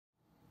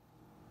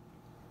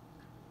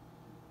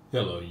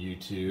Hello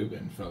YouTube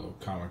and fellow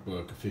comic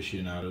book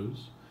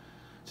aficionados.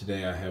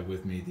 Today I have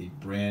with me the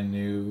brand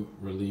new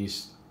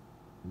released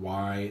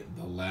Why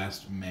the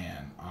Last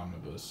Man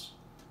Omnibus,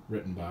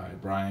 written by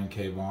Brian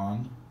K.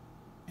 Vaughan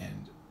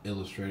and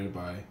illustrated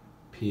by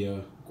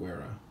Pia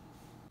Guerra.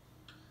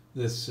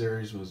 This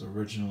series was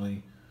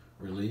originally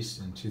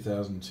released in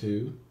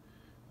 2002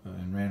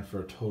 and ran for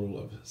a total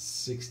of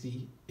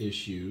 60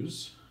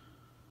 issues.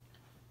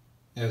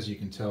 As you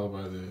can tell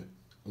by the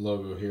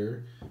logo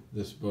here,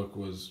 this book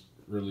was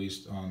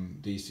released on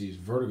DC's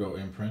Vertigo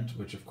imprint,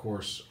 which of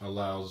course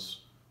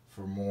allows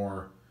for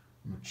more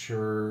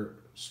mature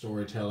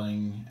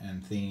storytelling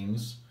and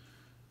themes.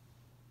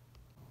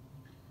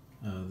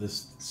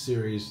 This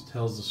series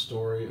tells the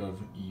story of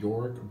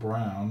Yorick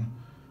Brown,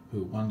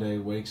 who one day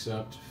wakes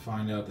up to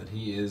find out that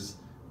he is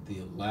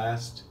the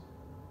last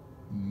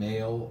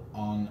male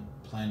on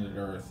planet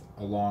Earth,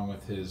 along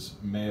with his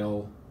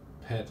male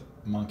pet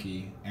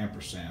monkey,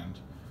 Ampersand.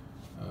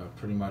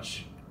 Pretty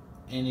much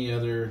any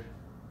other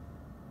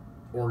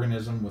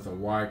organism with a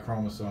Y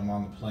chromosome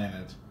on the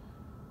planet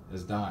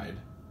has died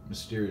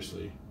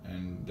mysteriously,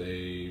 and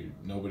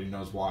nobody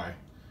knows why.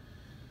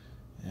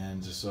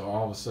 And so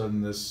all of a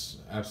sudden this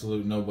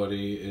absolute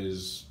nobody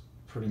is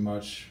pretty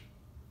much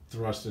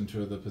thrust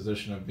into the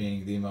position of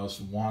being the most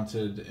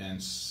wanted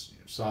and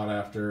sought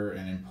after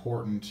and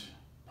important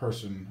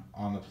person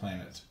on the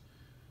planet,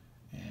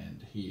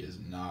 and he is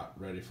not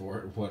ready for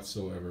it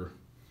whatsoever.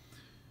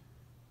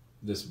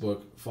 This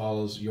book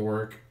follows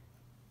Yorick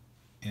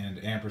and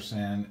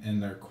Ampersand in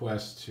their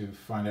quest to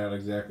find out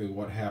exactly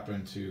what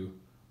happened to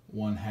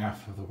one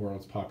half of the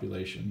world's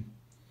population.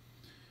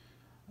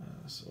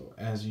 So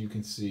as you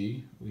can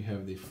see, we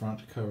have the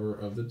front cover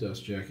of the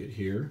dust jacket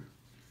here.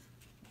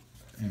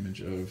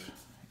 Image of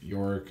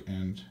Yorick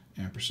and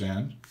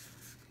Ampersand.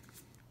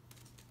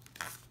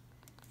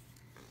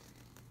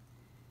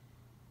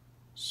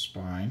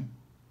 Spine.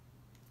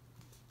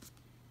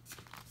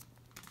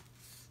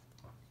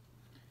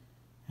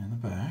 And the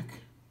back.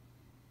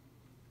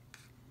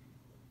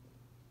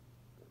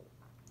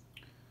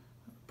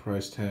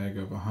 Price tag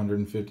of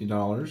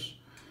 $150.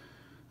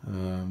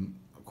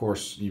 Of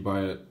course, you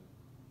buy it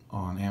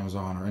on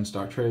Amazon or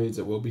in-stock trades,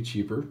 it will be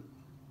cheaper.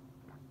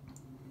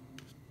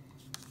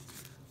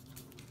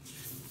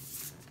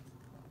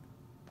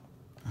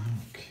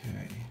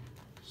 Okay,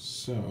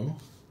 so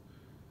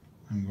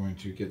I'm going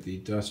to get the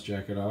dust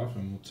jacket off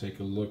and we'll take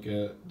a look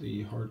at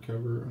the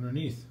hardcover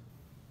underneath.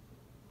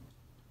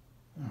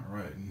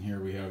 Alright, and here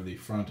we have the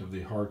front of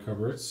the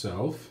hardcover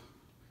itself.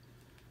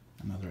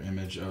 Another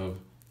image of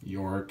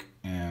Yorick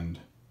and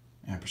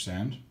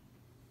Ampersand.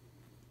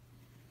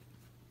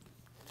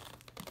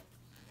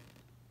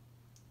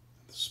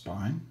 The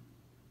spine.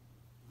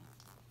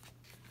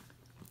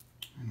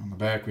 And on the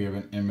back we have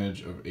an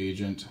image of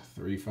Agent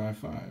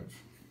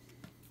 355.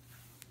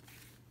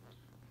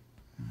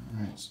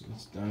 Alright, so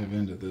let's dive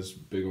into this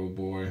big old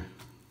boy.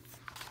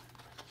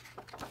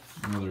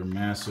 Another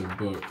massive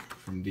book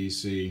from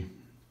DC.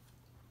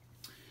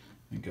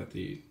 I got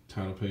the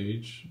title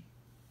page,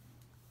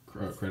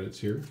 credits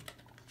here,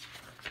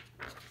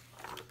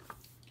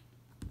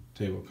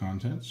 table of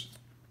contents,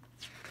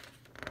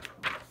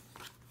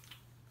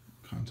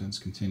 contents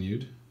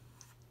continued,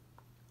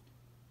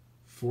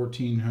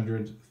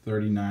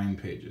 1,439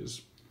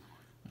 pages.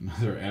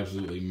 Another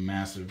absolutely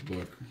massive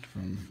book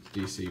from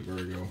DC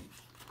Vertigo.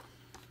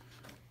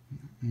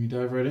 Let me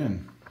dive right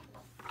in.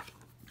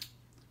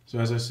 So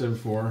as I said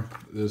before,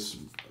 this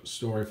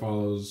story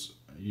follows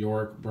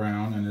Yorick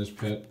Brown and his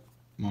pet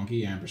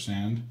monkey,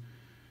 Ampersand.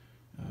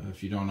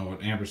 If you don't know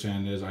what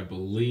Ampersand is, I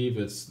believe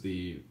it's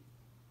the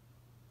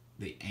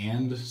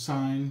and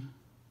sign.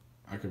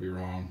 I could be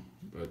wrong,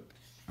 but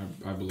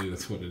I believe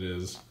that's what it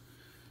is.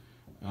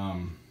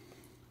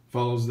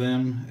 Follows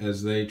them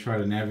as they try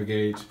to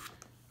navigate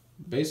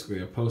basically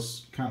a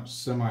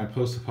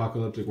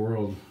semi-post-apocalyptic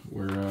world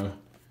where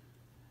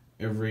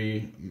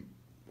every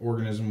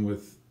organism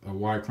with a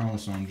Y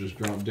chromosome just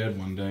dropped dead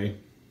one day,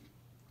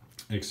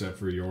 except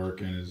for Yorick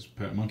and his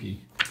pet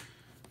monkey.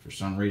 For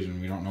some reason,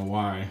 we don't know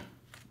why,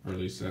 or at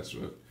least that's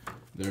what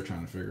they're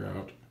trying to figure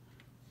out,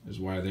 is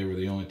why they were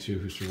the only two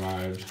who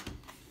survived.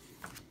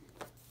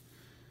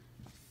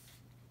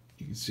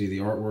 You can see the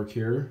artwork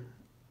here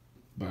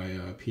by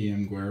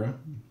P.M. Guerra.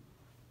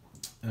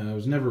 I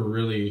was never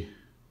really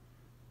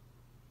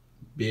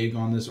big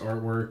on this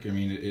artwork. I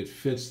mean, it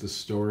fits the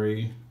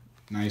story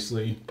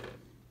nicely,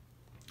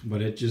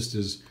 but it just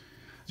is,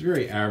 it's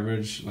very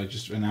average, like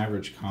just an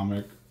average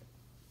comic.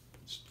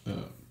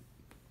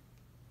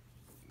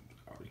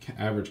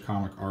 Average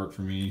comic art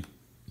for me.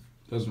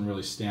 Doesn't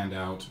really stand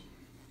out.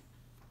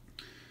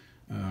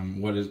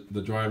 What is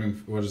the driving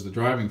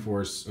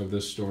force of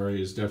this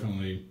story is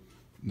definitely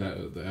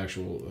the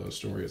actual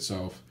story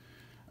itself.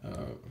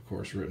 Of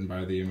course, written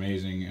by the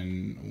amazing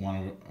and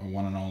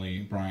one and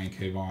only Brian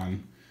K.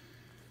 Vaughan.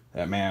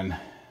 That man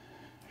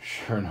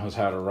sure knows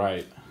how to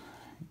write.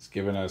 He's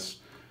given us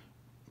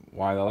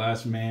Why the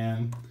Last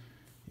Man.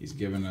 He's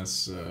given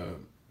us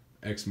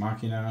Ex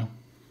Machina,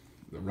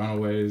 The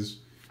Runaways.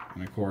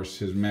 and of course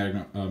his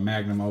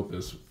magnum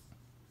opus,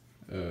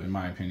 in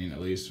my opinion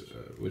at least,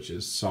 which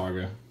is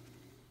Saga.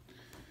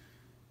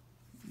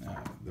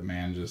 The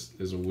man just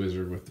is a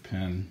wizard with the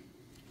pen.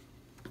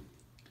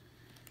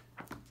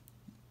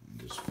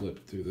 Just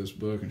flip through this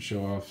book and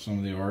show off some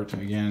of the art.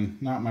 Again,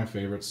 not my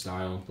favorite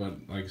style, but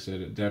like I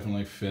said, it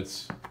definitely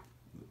fits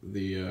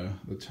the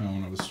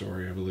tone of the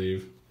story, I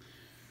believe.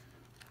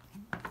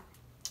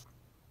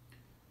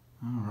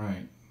 All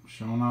right,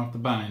 showing off the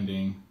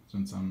binding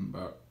since I'm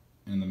about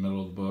in the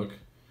middle of the book.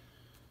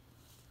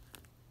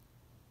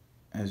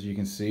 As you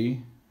can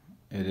see,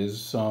 it is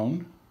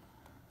sewn,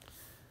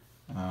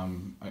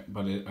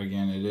 but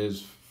again, it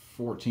is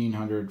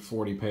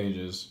 1,440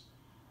 pages,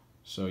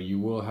 so you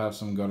will have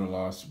some gutter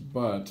loss,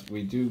 but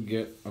we do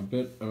get a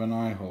bit of an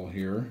eye hole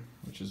here,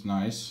 which is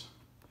nice.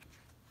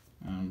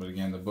 But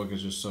again, the book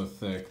is just so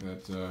thick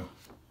that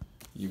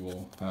you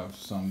will have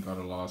some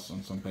gutter loss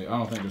on some page. I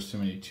don't think there's too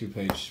many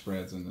 2-page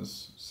spreads in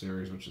this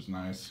series, which is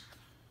nice.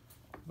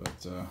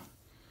 But you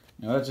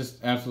know, that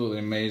just absolutely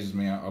amazes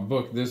me. A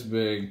book this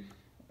big,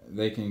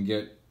 they can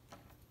get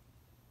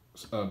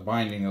a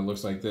binding that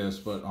looks like this,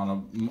 but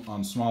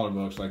on smaller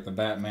books like the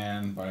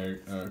Batman by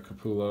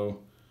Capullo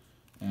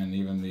and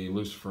even the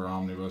Lucifer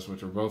Omnibus,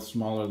 which are both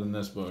smaller than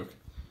this book,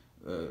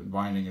 the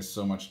binding is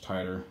so much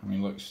tighter. I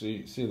mean, look,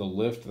 see the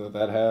lift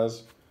that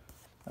has?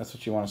 That's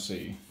what you want to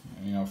see.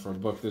 And, you know, for a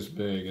book this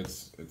big,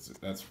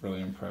 that's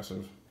really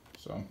impressive.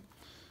 So,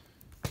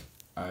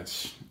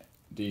 it's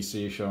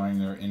DC showing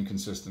their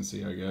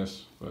inconsistency, I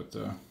guess. But,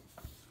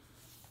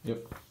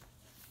 yep,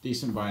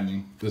 decent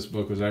binding. This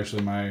book was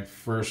actually my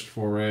first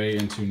foray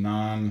into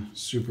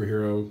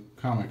non-superhero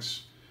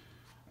comics.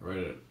 I read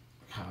it,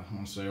 God, I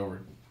want to say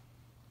over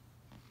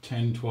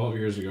 10, 12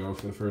 years ago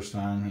for the first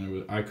time,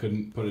 and I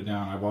couldn't put it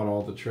down. I bought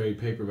all the trade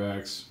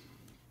paperbacks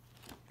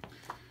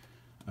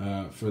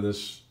for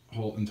this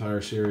whole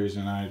entire series,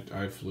 and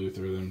I flew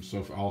through them.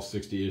 So for all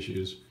 60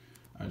 issues,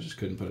 I just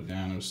couldn't put it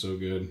down. It was so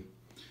good.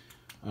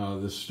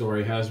 This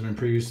story has been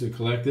previously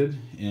collected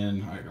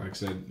in, like I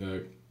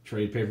said,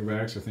 trade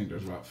paperbacks. I think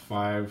there's about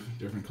 5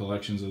 different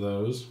collections of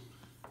those.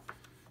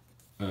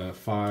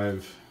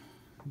 5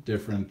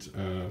 different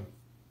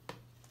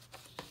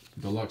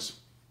deluxe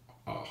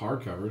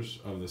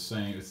hardcovers of the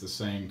same. It's the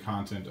same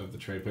content of the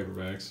trade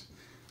paperbacks.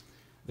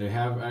 They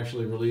have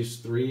actually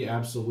released 3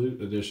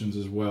 absolute editions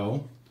as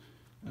well.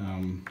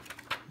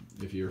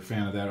 If you're a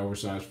fan of that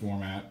oversized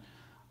format,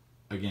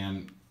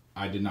 again,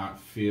 I did not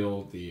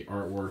feel the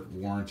artwork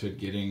warranted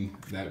getting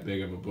that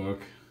big of a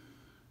book.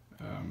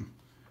 And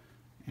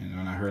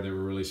when I heard they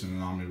were releasing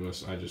an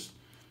omnibus, I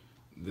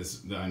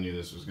knew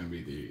this was going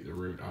to be the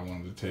route I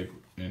wanted to take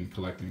in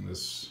collecting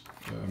this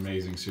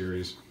amazing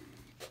series.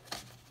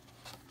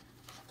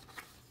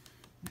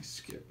 Let me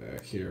skip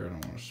back here. I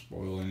don't want to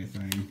spoil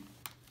anything.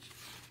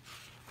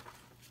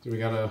 So we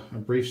got a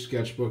brief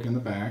sketchbook in the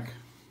back.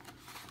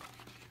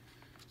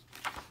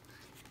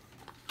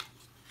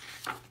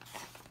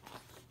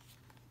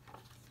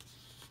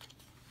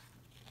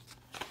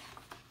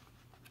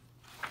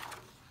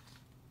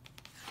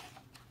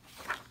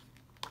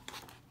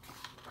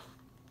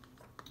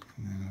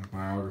 And then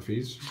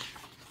biographies.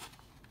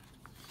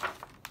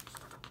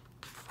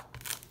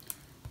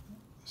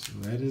 So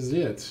that is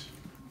it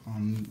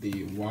on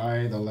the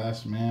Why the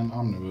Last Man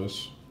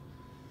Omnibus.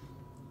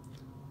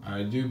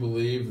 I do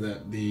believe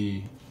that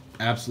the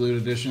absolute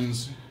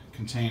editions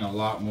contain a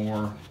lot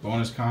more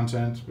bonus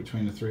content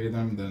between the 3 of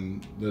them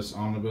than this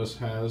omnibus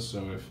has,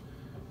 so if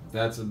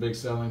that's a big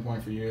selling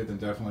point for you, then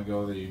definitely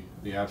go the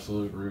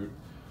absolute route.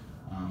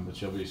 But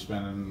you'll be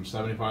spending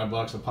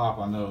 $75 a pop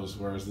on those,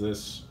 whereas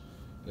this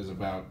is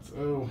about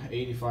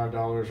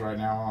 $85 right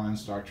now on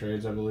in-stock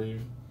trades, I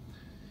believe.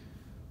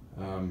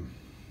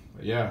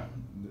 But yeah,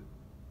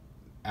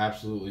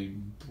 absolutely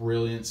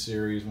brilliant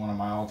series, one of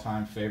my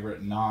all-time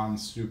favorite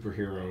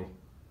non-superhero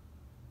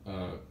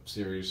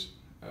series.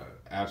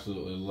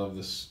 Absolutely love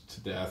this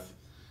to death.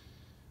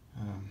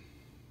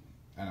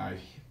 And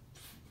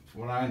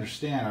from what I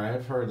understand, I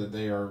have heard that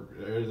there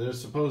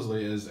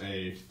supposedly is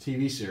a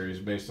TV series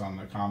based on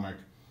the comic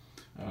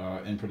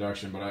in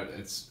production, but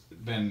it's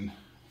been,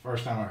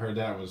 first time I heard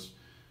that was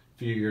a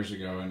few years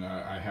ago, and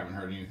I haven't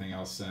heard anything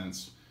else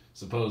since.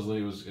 Supposedly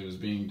it was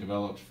being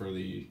developed for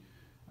the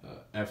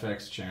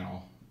FX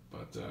channel,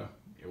 but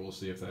we'll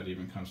see if that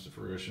even comes to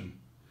fruition.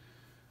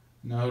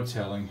 No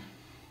telling.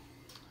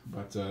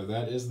 But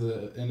that is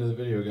the end of the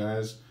video,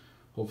 guys.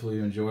 Hopefully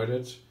you enjoyed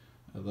it.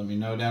 Let me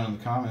know down in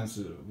the comments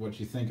what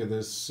you think of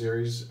this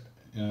series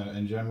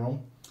in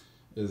general.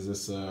 Is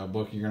this a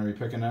book you're going to be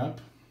picking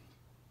up?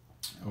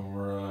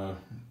 Or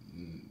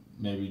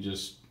maybe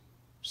just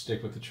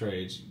stick with the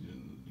trades?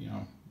 You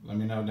know, let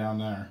me know down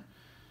there.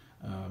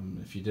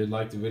 If you did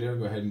like the video,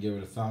 go ahead and give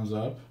it a thumbs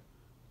up.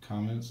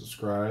 Comment,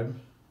 subscribe,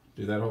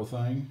 do that whole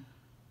thing.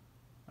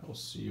 I will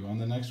see you on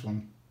the next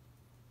one.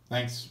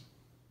 Thanks.